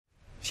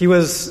She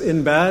was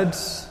in bed,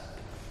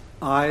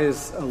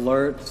 eyes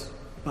alert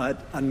but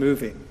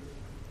unmoving,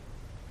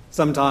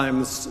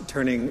 sometimes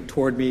turning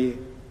toward me,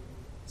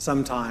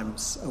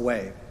 sometimes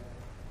away.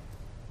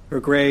 Her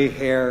gray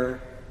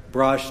hair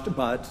brushed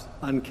but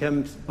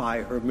unkempt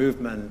by her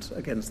movement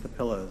against the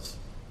pillows.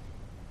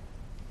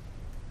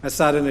 I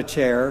sat in a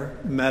chair,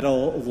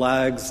 metal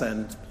legs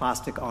and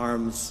plastic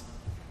arms,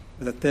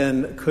 with a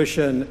thin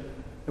cushion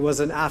that was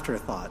an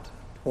afterthought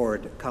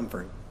toward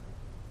comfort.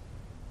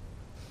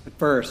 At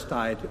first,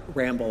 I'd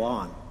ramble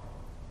on.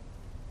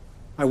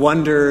 I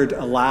wondered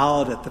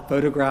aloud at the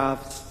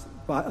photographs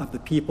of the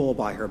people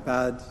by her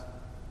bed.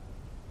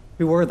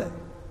 Who were they?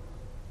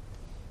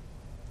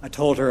 I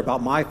told her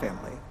about my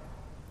family,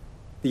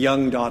 the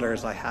young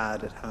daughters I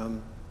had at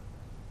home.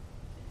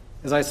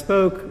 As I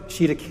spoke,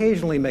 she'd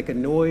occasionally make a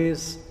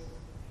noise,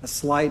 a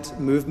slight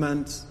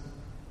movement,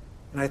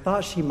 and I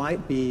thought she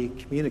might be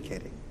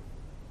communicating.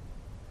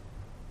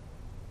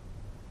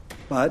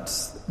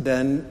 But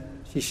then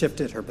she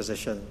shifted her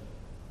position,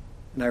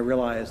 and I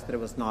realized that it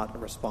was not a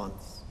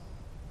response.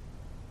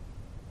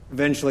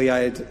 Eventually,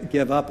 I'd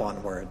give up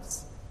on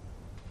words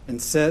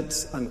and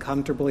sit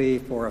uncomfortably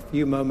for a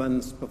few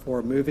moments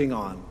before moving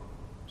on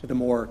to the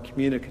more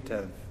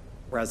communicative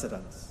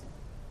residents.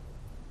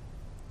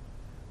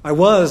 I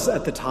was,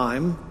 at the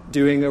time,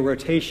 doing a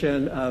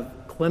rotation of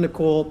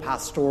clinical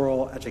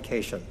pastoral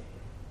education.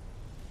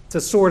 It's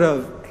a sort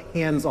of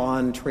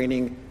hands-on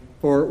training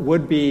for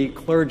would-be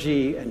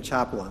clergy and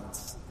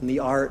chaplains in the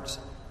art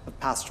of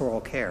pastoral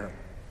care.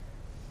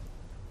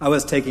 I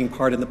was taking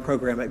part in the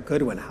program at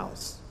Goodwin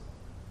House,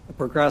 a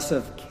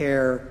progressive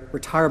care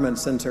retirement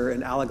center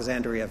in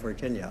Alexandria,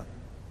 Virginia.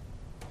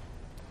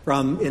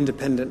 From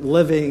independent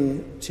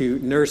living to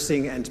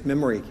nursing and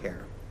memory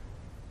care,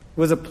 it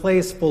was a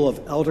place full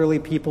of elderly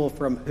people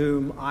from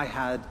whom I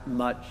had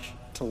much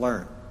to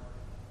learn.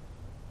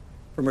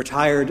 From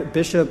retired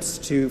bishops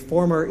to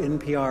former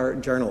NPR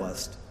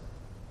journalists,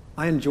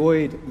 I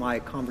enjoyed my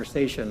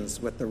conversations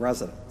with the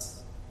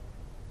residents.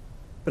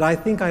 But I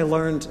think I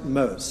learned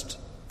most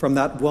from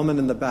that woman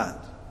in the bed,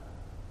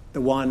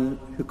 the one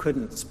who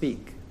couldn't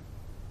speak.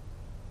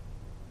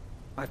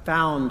 I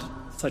found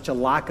such a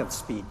lack of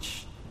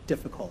speech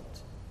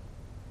difficult.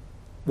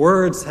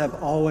 Words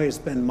have always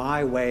been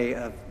my way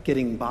of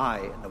getting by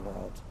in the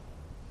world.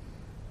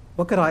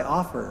 What could I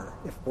offer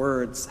if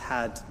words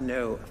had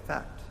no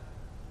effect?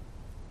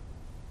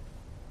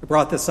 I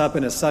brought this up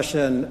in a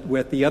session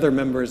with the other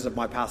members of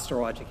my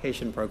pastoral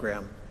education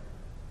program.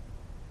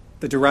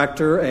 The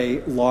director,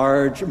 a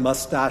large,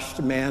 mustached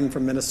man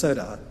from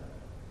Minnesota,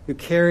 who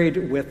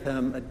carried with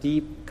him a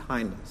deep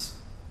kindness,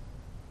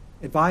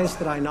 advised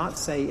that I not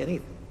say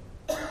anything,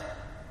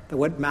 that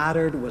what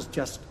mattered was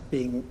just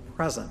being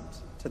present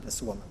to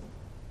this woman.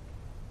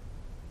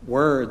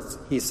 Words,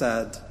 he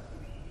said,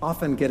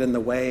 often get in the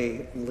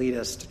way and lead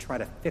us to try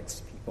to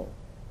fix people.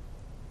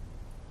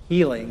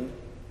 Healing,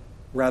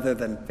 rather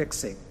than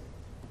fixing,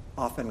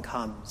 often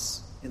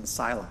comes in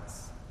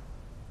silence.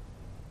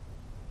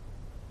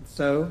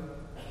 So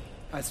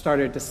I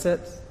started to sit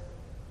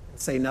and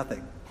say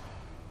nothing.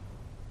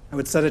 I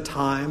would set a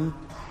time,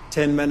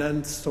 10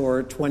 minutes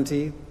or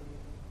 20,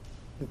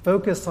 and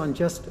focus on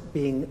just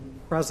being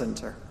present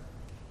to her.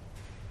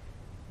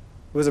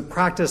 It was a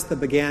practice that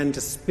began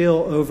to spill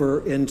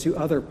over into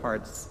other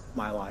parts of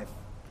my life.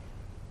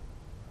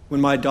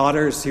 When my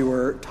daughters, who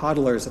were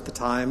toddlers at the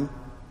time,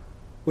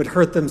 would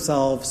hurt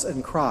themselves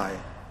and cry,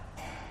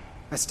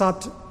 I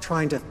stopped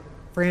trying to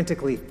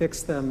frantically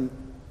fix them,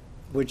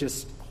 would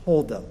just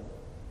hold them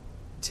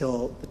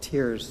until the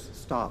tears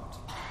stopped.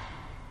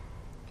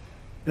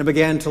 And I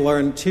began to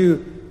learn,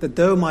 too, that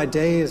though my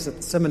days at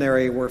the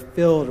seminary were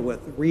filled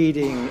with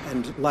reading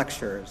and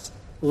lectures,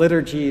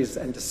 liturgies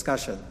and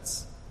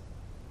discussions,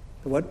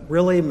 that what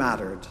really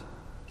mattered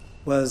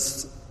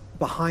was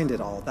behind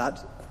it all, that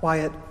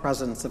quiet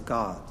presence of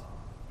God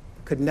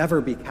that could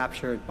never be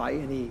captured by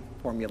any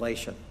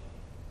formulation,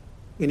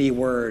 any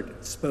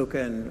word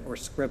spoken or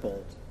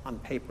scribbled on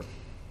paper.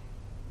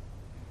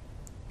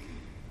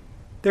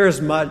 There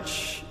is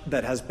much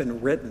that has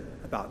been written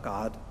about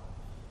God.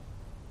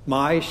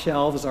 My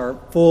shelves are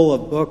full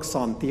of books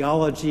on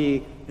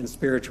theology and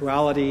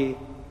spirituality,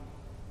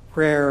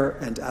 prayer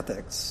and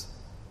ethics.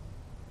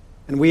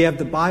 And we have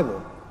the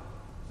Bible,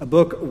 a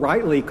book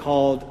rightly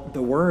called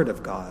the Word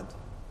of God,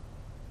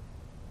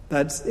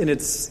 that in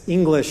its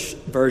English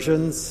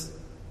versions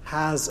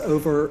has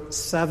over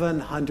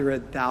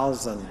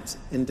 700,000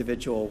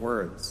 individual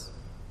words.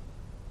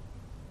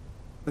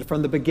 But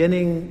from the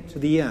beginning to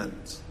the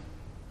end,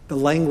 the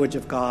language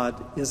of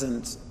God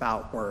isn't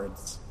about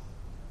words.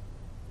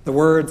 The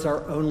words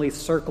are only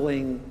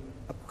circling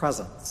a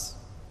presence,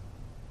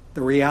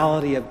 the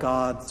reality of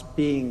God's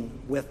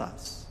being with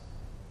us.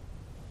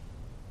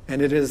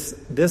 And it is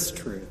this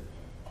truth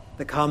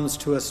that comes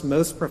to us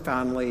most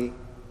profoundly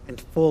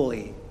and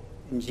fully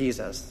in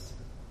Jesus,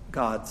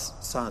 God's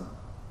Son.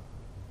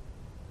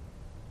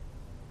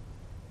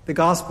 The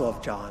Gospel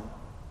of John,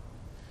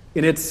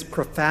 in its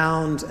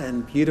profound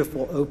and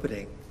beautiful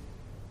opening,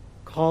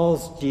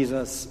 calls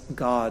Jesus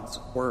God's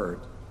Word.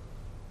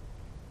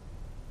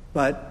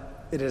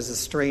 But it is a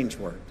strange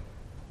word,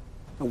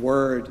 a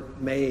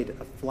word made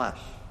of flesh.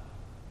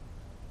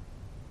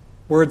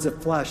 Words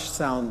of flesh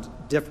sound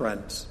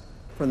different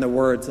from the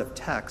words of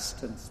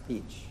text and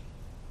speech.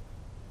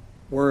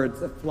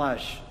 Words of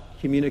flesh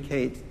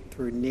communicate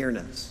through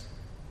nearness,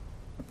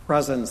 a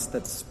presence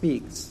that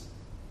speaks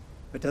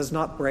but does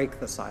not break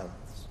the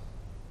silence.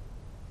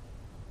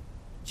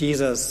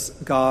 Jesus,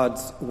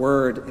 God's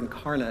Word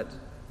incarnate,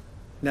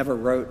 never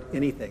wrote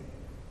anything.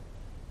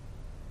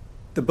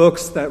 The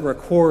books that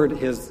record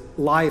his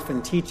life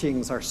and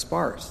teachings are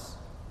sparse,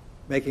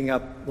 making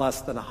up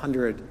less than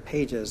 100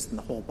 pages in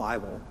the whole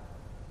Bible.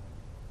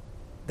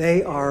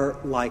 They are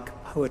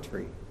like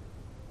poetry,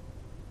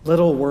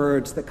 little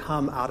words that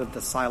come out of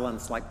the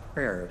silence like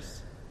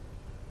prayers,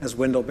 as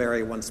Wendell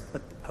Berry once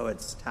put the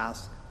poet's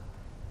task.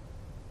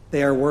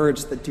 They are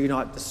words that do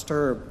not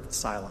disturb the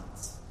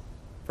silence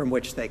from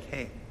which they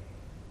came.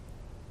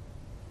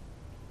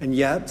 And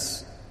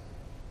yet,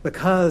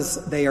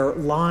 because they are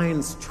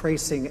lines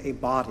tracing a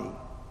body,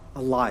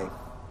 a life,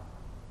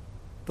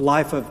 the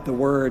life of the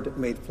Word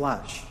made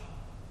flesh,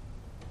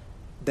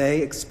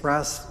 they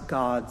express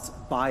God's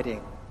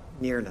abiding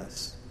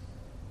nearness.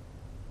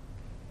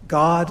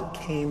 God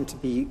came to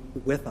be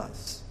with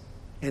us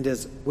and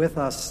is with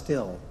us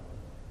still.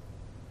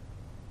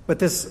 But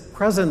this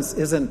presence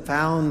isn't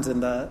found in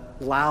the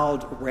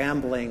loud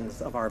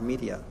ramblings of our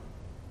media.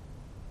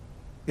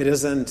 It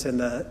isn't in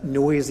the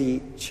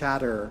noisy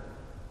chatter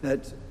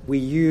that we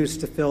use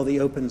to fill the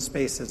open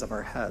spaces of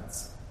our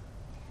heads.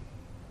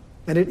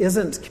 And it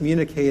isn't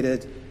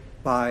communicated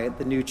by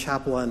the new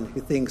chaplain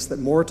who thinks that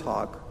more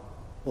talk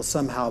will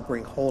somehow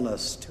bring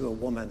wholeness to a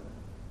woman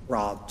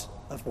robbed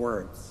of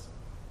words.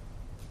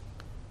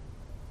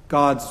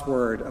 God's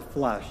Word of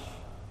flesh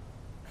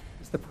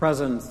is the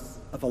presence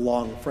of a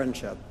long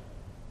friendship,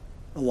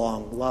 a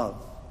long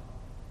love,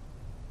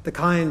 the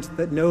kind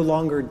that no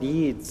longer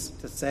needs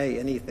to say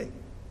anything,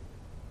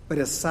 but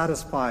is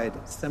satisfied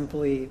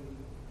simply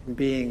in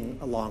being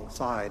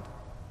alongside.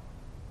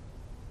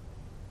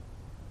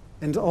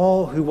 And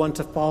all who want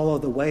to follow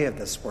the way of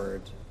this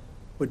Word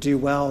would do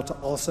well to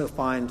also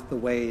find the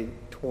way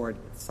toward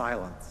its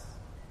silence,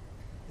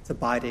 its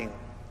abiding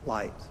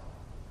light.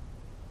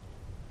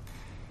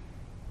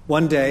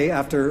 One day,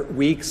 after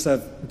weeks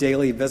of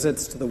daily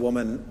visits to the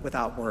woman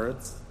without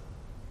words,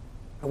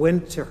 I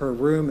went to her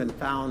room and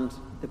found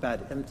the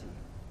bed empty.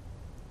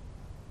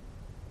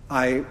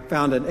 I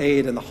found an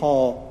aide in the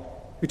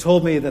hall who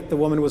told me that the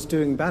woman was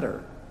doing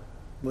better,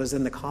 was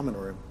in the common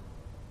room.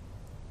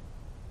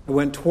 I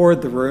went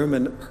toward the room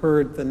and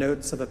heard the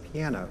notes of a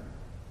piano,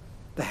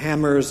 the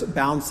hammers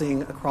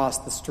bouncing across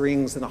the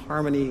strings in a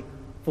harmony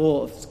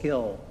full of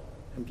skill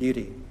and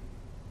beauty.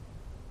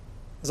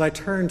 As I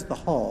turned the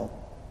hall,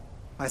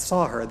 I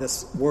saw her,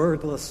 this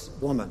wordless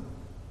woman,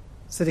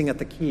 sitting at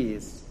the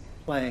keys,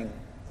 playing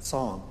a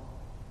song.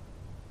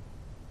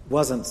 It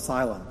wasn't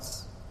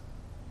silence,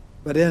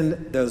 but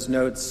in those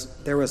notes,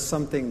 there was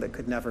something that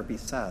could never be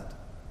said.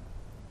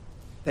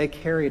 They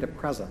carried a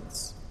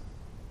presence,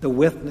 the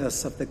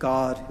witness of the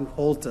God who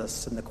holds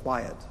us in the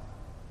quiet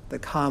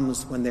that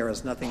comes when there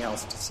is nothing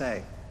else to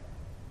say.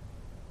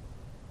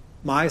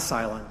 My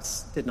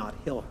silence did not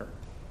heal her,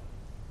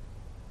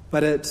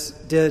 but it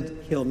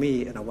did heal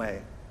me in a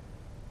way.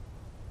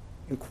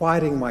 In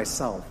quieting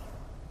myself,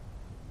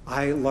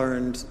 I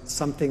learned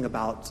something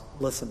about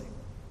listening.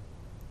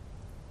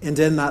 And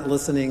in that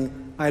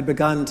listening, I had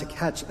begun to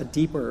catch a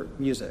deeper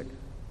music,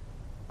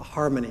 a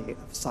harmony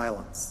of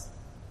silence.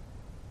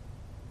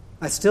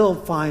 I still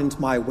find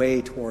my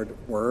way toward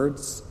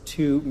words,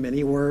 too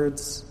many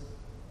words,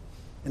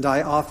 and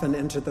I often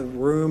enter the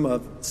room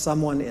of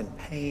someone in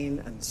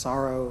pain and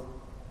sorrow,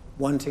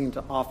 wanting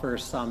to offer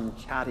some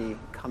chatty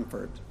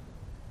comfort.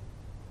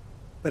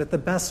 But at the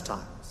best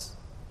times,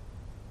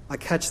 I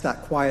catch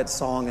that quiet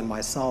song in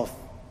myself,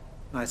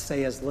 and I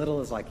say as little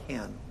as I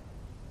can.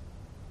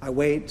 I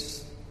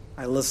wait,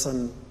 I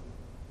listen,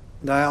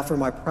 and I offer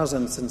my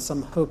presence in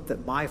some hope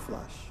that my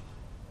flesh,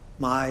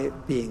 my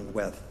being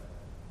with,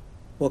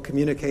 will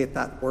communicate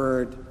that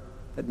word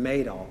that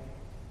made all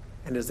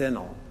and is in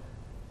all.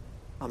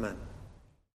 Amen.